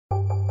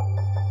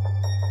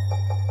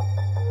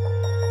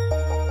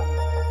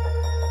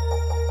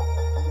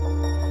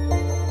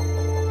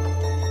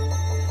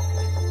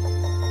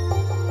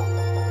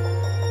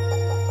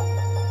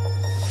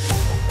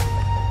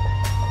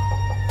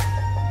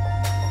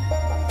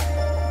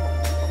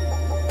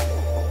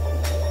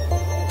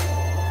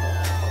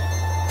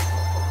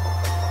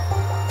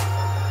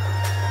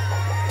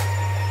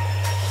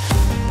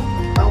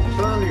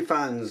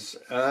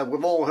fans,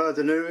 we've all heard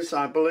the news,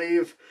 I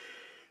believe,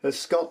 that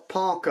Scott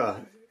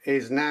Parker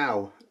is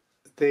now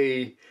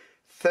the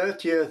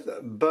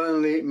 30th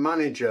Burnley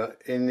manager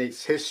in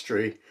its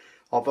history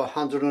of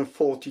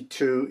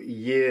 142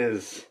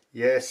 years.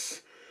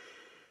 Yes,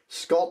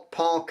 Scott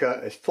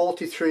Parker is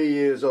 43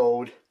 years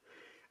old,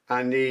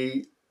 and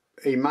he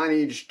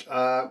managed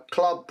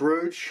Club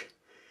Brugge,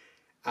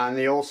 and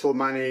he also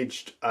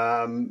managed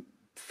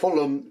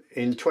Fulham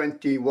in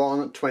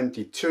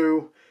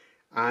 21-22,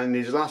 and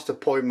his last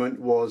appointment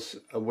was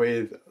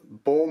with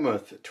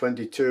Bournemouth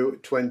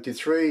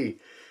 22-23.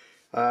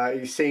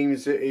 He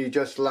seems that he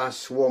just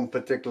lasts one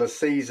particular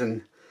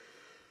season,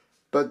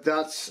 but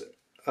that's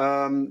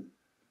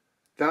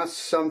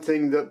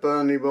something that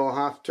Burnley will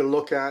have to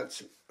look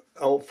at,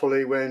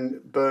 hopefully,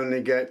 when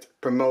Burnley get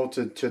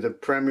promoted to the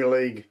Premier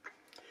League,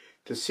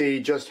 to see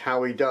just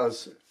how he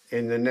does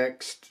in the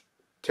next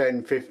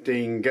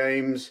 10-15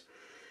 games.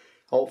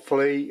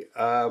 Hopefully,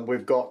 I've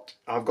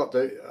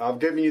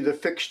given you the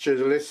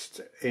fixtures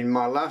list in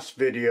my last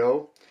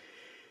video.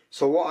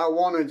 So what I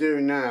want to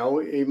do now,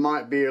 it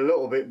might be a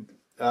little bit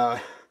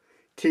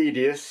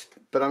tedious,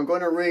 but I'm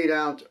going to read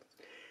out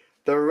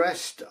the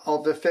rest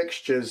of the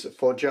fixtures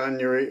for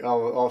January,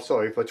 for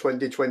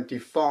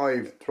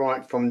 2025,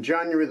 right from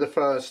January the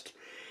 1st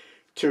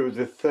to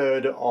the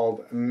 3rd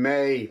of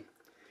May.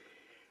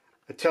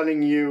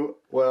 Telling you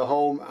we're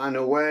home and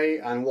away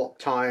and what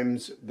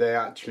times they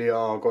actually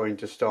are going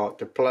to start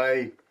to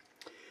play.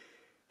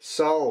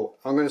 So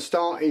I'm going to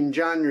start in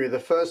January, the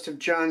 1st of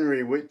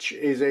January, which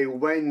is a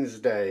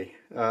Wednesday,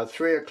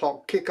 3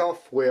 o'clock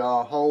kickoff. We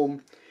are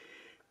home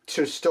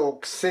to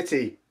Stoke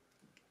City.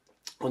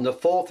 On the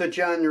 4th of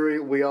January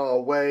we are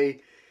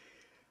away,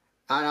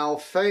 and our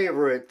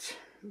favourite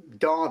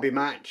derby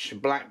match,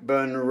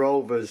 Blackburn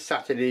Rovers,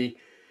 Saturday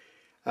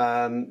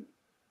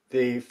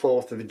the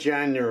 4th of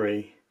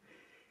January.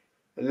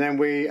 And then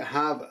we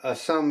have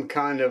some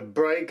kind of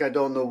break. I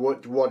don't know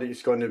what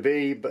it's going to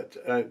be, but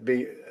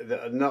we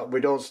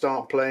don't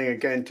start playing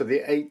again till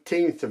the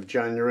 18th of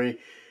January,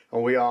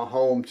 and we are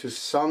home to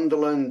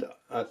Sunderland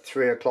at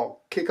 3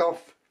 o'clock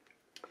kickoff.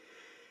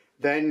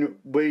 Then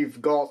we've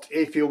got,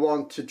 if you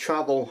want to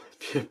travel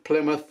to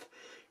Plymouth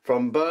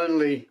from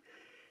Burnley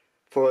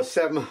for a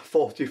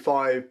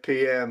 7:45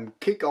 p.m.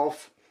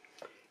 kickoff,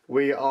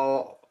 we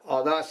are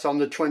that's on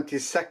the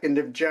 22nd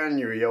of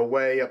January,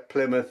 away at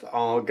Plymouth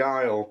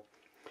Argyle.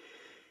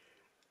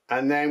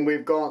 And then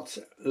we've got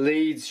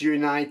Leeds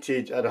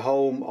United at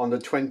home on the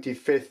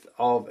 25th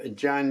of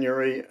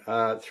January,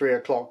 3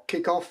 o'clock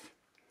kickoff.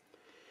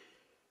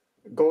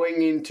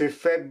 Going into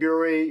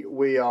February,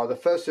 we are the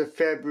 1st of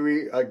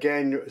February.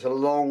 Again, it's a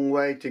long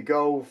way to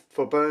go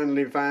for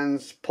Burnley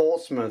fans.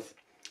 Portsmouth,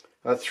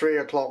 a 3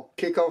 o'clock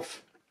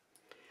kickoff.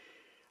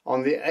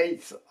 On the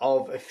 8th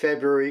of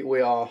February,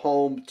 we are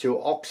home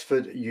to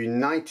Oxford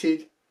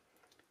United,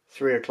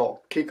 3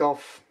 o'clock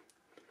kickoff.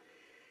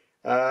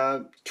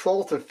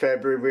 12th of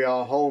February, we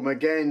are home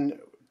again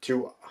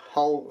to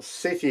Hull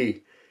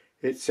City.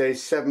 It's a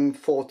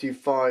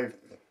 7:45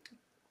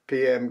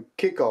 p.m.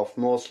 kickoff.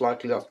 Most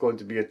likely that's going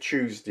to be a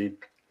Tuesday.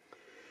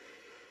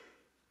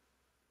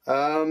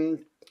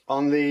 On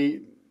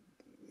the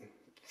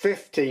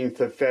 15th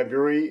of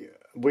February,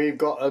 we've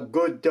got a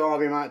good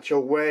derby match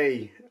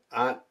away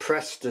at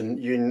Preston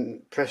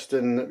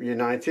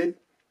United,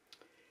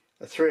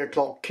 a 3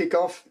 o'clock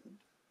kickoff.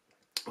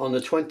 On the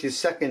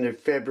 22nd of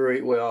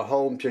February, we are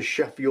home to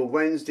Sheffield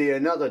Wednesday,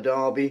 another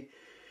derby,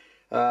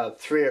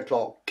 3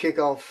 o'clock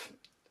kickoff.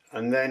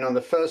 And then on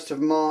the 1st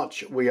of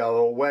March, we are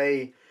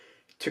away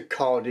to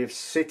Cardiff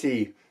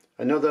City,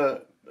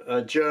 another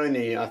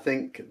journey. I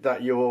think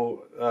that you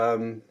will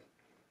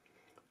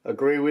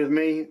agree with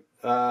me.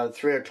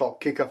 3 o'clock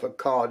kickoff at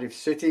Cardiff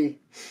City.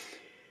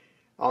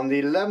 On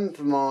the 11th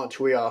of March,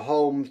 we are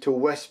home to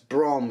West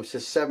Brom, which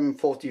is a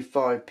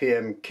 7:45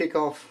 p.m.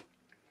 kickoff.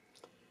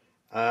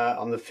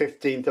 On the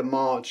 15th of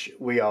March,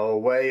 we are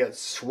away at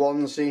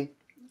Swansea,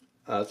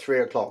 3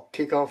 o'clock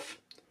kickoff.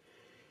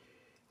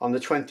 On the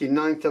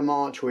 29th of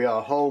March, we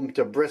are home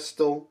to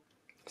Bristol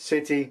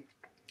City,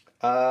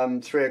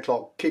 3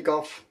 o'clock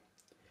kickoff.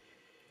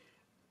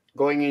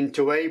 Going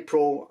into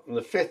April, on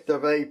the 5th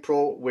of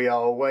April, we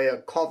are away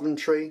at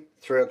Coventry,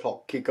 3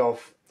 o'clock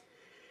kickoff.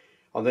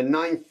 On the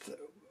 9th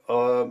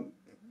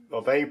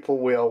of April,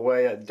 we are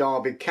away at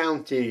Derby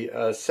County,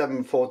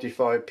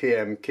 7:45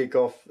 p.m.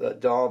 kickoff at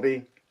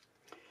Derby.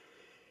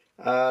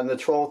 And the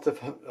 12th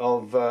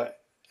of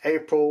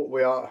April,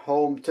 we are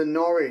home to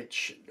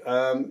Norwich.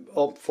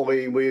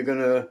 Hopefully we're going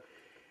to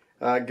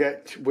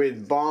get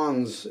with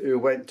Barnes, who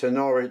went to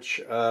Norwich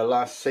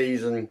last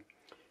season.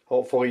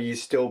 Hopefully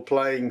he's still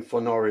playing for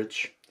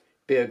Norwich.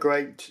 Be a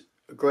great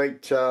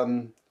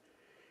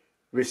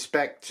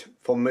respect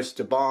for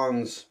Mr.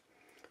 Barnes.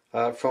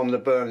 From the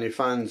Burnley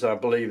fans, I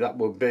believe that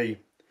would be.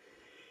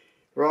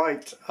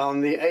 Right,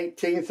 on the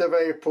 18th of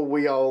April,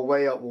 we are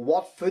away at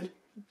Watford,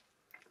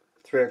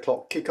 3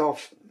 o'clock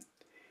kickoff.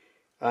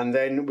 And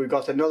then we've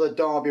got another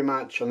derby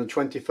match on the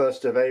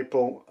 21st of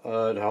April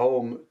at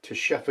home to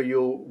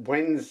Sheffield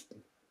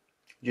Wednesday.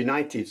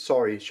 United,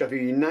 sorry,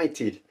 Sheffield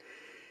United.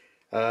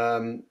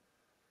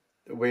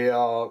 We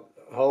are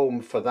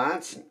home for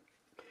that.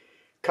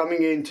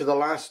 Coming into the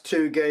last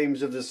 2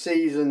 games of the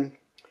season,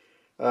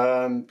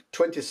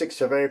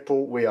 26th of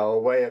April we are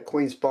away at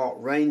Queen's Park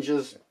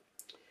Rangers,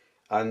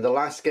 and the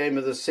last game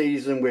of the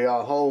season we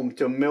are home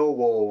to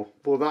Millwall.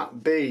 Will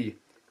that be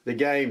the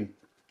game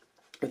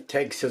that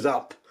takes us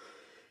up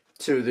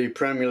to the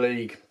Premier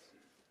League?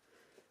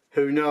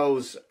 Who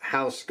knows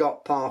how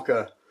Scott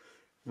Parker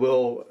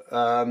will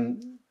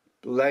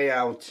lay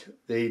out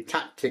the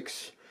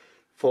tactics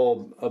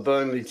for a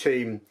Burnley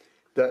team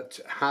that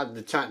had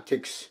the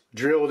tactics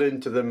drilled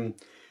into them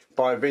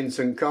by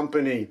Vincent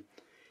Kompany.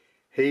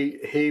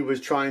 He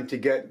was trying to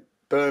get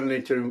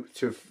Burnley to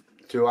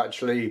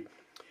actually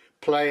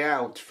play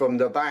out from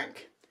the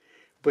back,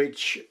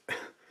 which,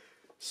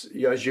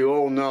 as you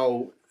all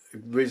know,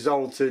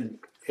 resulted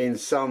in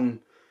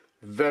some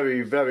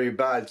very, very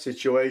bad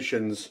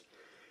situations,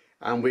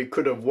 and we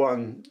could have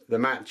won the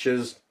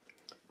matches,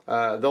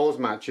 those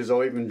matches,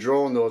 or even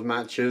drawn those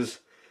matches,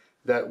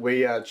 that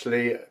we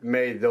actually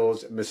made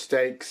those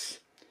mistakes.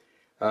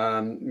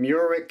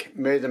 Muric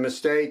made a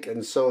mistake,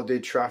 and so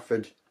did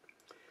Trafford.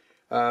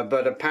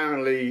 But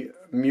apparently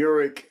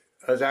Muric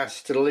has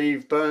asked to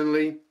leave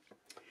Burnley,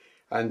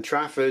 and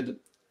Trafford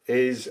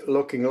is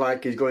looking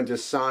like he's going to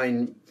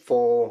sign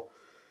for,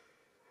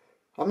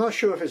 I'm not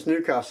sure if it's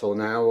Newcastle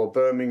now, or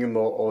Birmingham,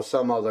 or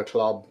some other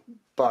club,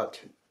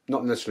 but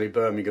not necessarily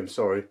Birmingham,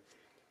 sorry.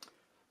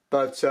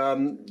 But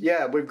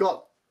yeah, we've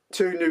got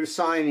 2 new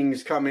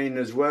signings coming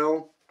as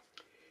well.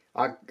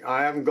 I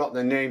haven't got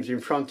their names in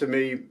front of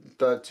me,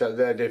 but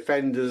they're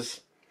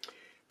defenders.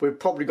 We've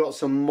probably got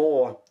some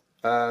more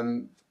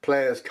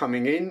players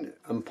coming in,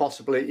 and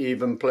possibly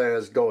even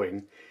players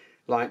going,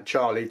 like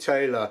Charlie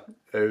Taylor,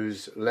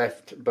 who's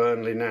left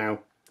Burnley now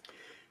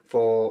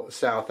for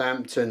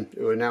Southampton,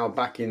 who are now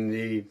back in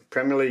the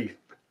Premier League.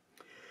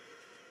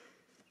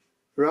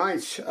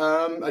 Right,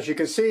 as you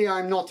can see,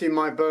 I'm not in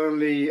my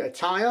Burnley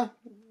attire,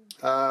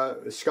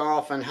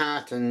 scarf and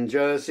hat and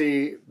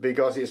jersey,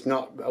 because it's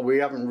not, we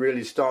haven't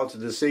really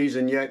started the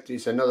season yet.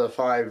 It's another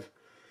five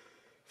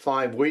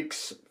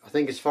weeks. I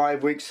think it's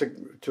 5 weeks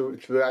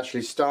to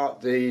actually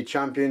start the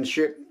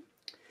championship.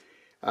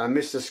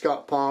 Mr.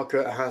 Scott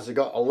Parker has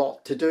got a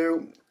lot to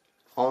do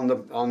on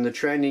the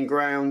training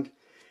ground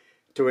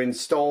to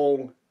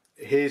install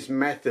his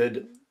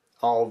method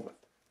of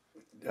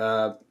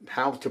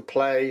how to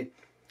play,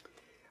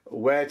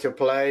 where to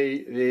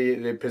play,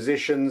 the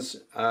positions,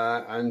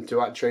 and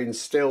to actually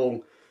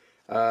instill,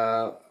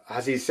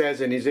 as he says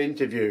in his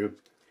interview,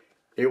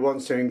 he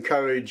wants to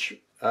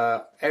encourage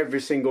every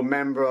single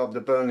member of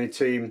the Burnley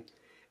team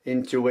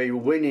into a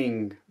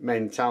winning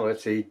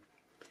mentality,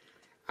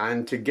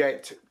 and to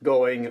get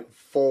going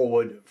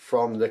forward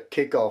from the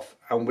kickoff.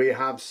 And we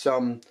have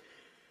some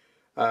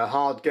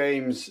hard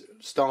games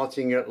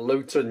starting at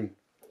Luton.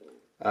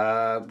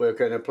 We're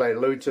going to play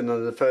Luton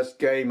on the first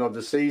game of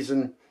the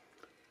season,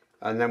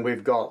 and then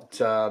we've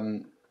got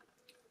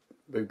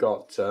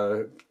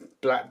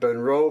Blackburn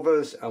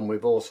Rovers, and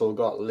we've also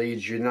got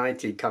Leeds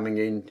United coming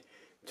in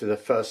to the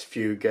first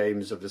few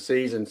games of the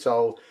season.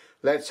 So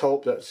let's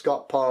hope that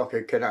Scott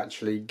Parker can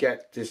actually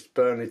get this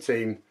Burnley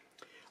team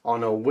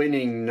on a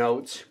winning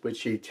note,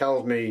 which he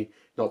tells the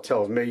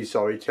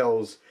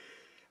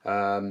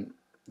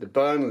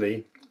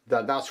Burnley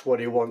that that's what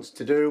he wants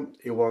to do.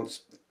 He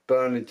wants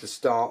Burnley to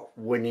start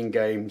winning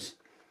games.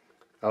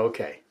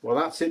 Okay, well,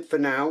 that's it for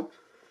now.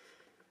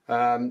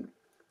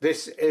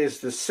 This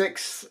is the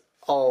 6th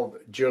of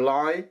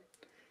July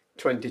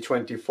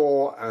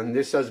 2024, and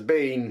this has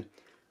been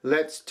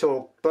Let's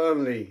Talk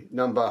Burnley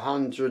number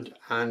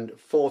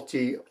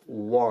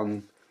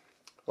 141.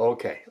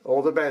 Okay,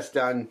 all the best,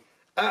 Dan.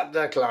 Up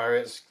the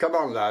Clarets. Come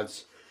on,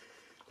 lads.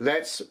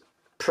 Let's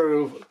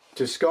prove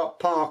to Scott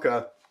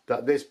Parker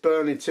that this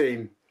Burnley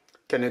team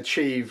can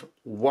achieve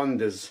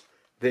wonders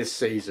this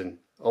season.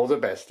 All the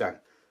best, Dan.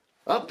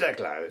 Up the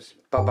Clarets.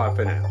 Bye-bye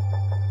for now.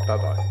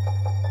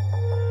 Bye-bye.